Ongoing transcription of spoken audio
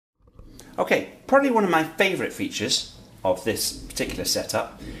Okay, probably one of my favourite features of this particular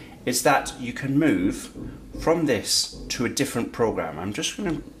setup is that you can move from this to a different program. I'm just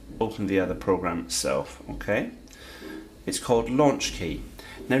going to open the other program itself, okay? It's called Launchkey.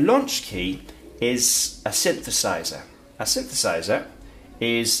 Now Launchkey is a synthesizer. A synthesizer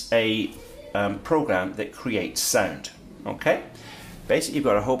is a program that creates sound, okay? Basically you've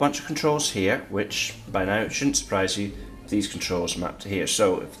got a whole bunch of controls here, which by now it shouldn't surprise you, these controls map to here.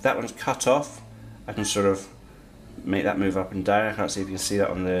 So if that one's cut off, I can sort of make that move up and down. I can't see if you can see that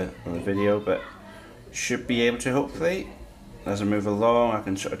on the video, but should be able to hopefully. As I move along, I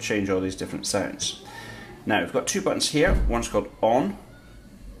can sort of change all these different sounds. Now we've got two buttons here. One's called on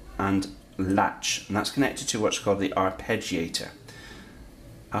and latch, and that's connected to what's called the arpeggiator.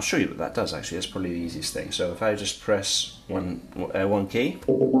 I'll show you what that does actually. That's probably the easiest thing. So if I just press one key,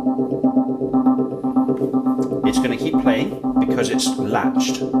 it's going to keep playing because it's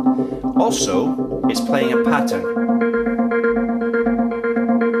latched. Also, it's playing a pattern.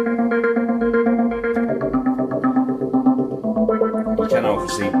 You can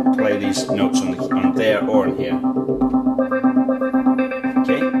obviously play these notes on there or on here.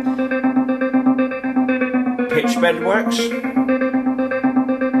 Okay. Pitch bend works.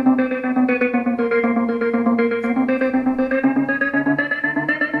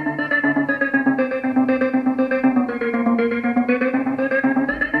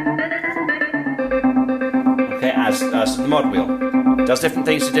 As the mod wheel. It does different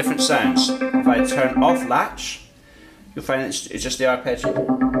things to different sounds. If I turn off latch, you'll find it's just the arpeggio.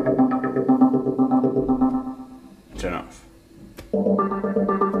 Turn off.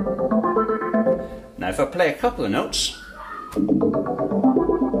 Now if I play a couple of notes,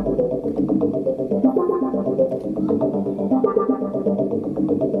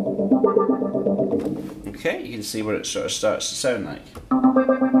 okay, you can see what it sort of starts to sound like.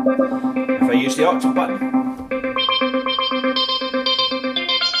 If I use the octave button,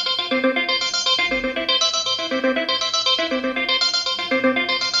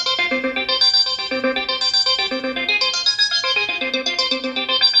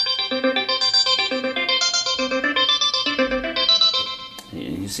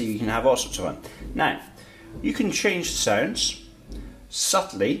 see you can have all sorts of fun. Now, you can change the sounds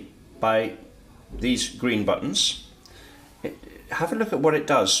subtly by these green buttons. Have a look at what it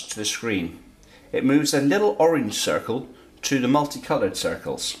does to the screen. It moves a little orange circle to the multicolored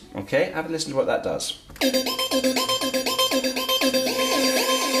circles. Okay, have a listen to what that does.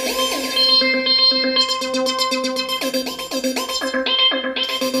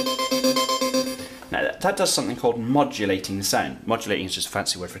 That does something called modulating the sound. Modulating is just a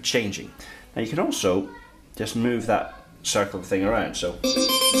fancy word for changing. Now you can also just move that circle thing around. So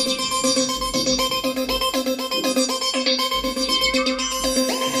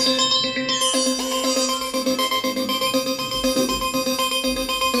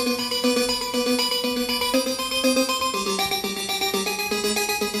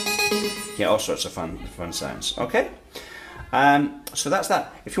yeah, all sorts of fun sounds. Okay. So that's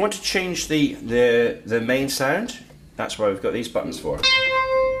that. If you want to change the main sound, that's why we've got these buttons for.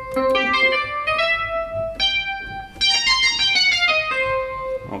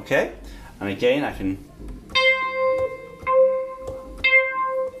 Okay, and again I can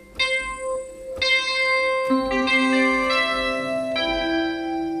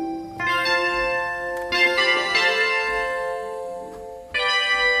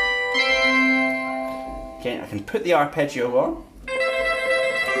put the arpeggio on.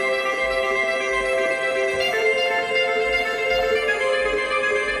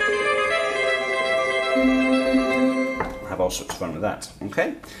 Have all sorts of fun with that.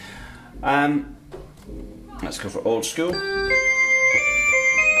 Okay. Let's go for old school.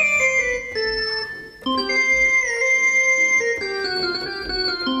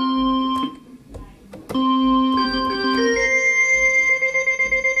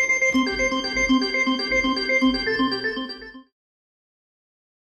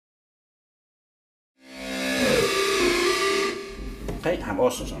 Okay, have all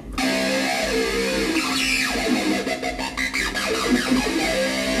sorts on.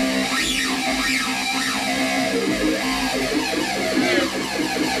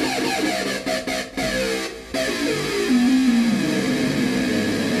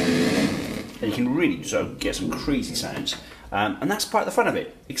 And you can really sort of get some crazy sounds. And that's part of the fun of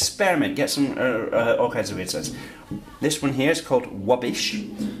it. Experiment, get some all kinds of weird sounds. This one here is called Wubbish.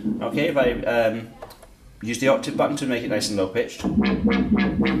 Okay, if I use the octave button to make it nice and low pitched,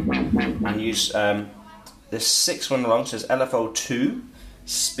 and use this sixth one along, says LFO2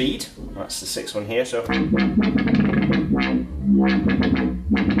 speed. That's the sixth one here. So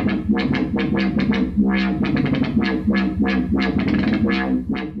A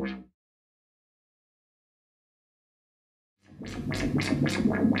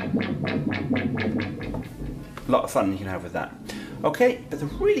lot of fun you can have with that. Okay, but the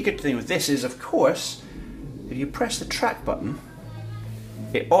really good thing with this is, of course, if you press the track button,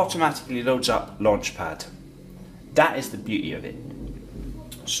 it automatically loads up Launchpad. That is the beauty of it.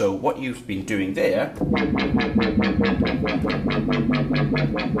 So what you've been doing there,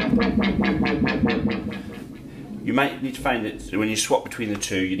 you might need to find that when you swap between the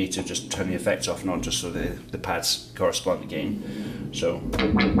two, you need to just turn the effects off and on just so the pads correspond again. So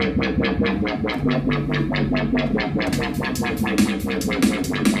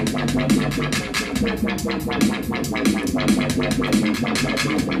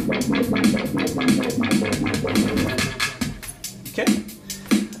okay.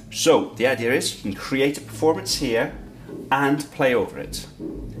 So the idea is you can create a performance here and play over it.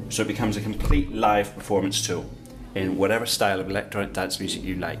 So it becomes a complete live performance tool in whatever style of electronic dance music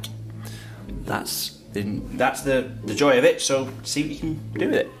you like. That's the joy of it, so see what you can do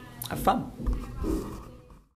with it. Have fun.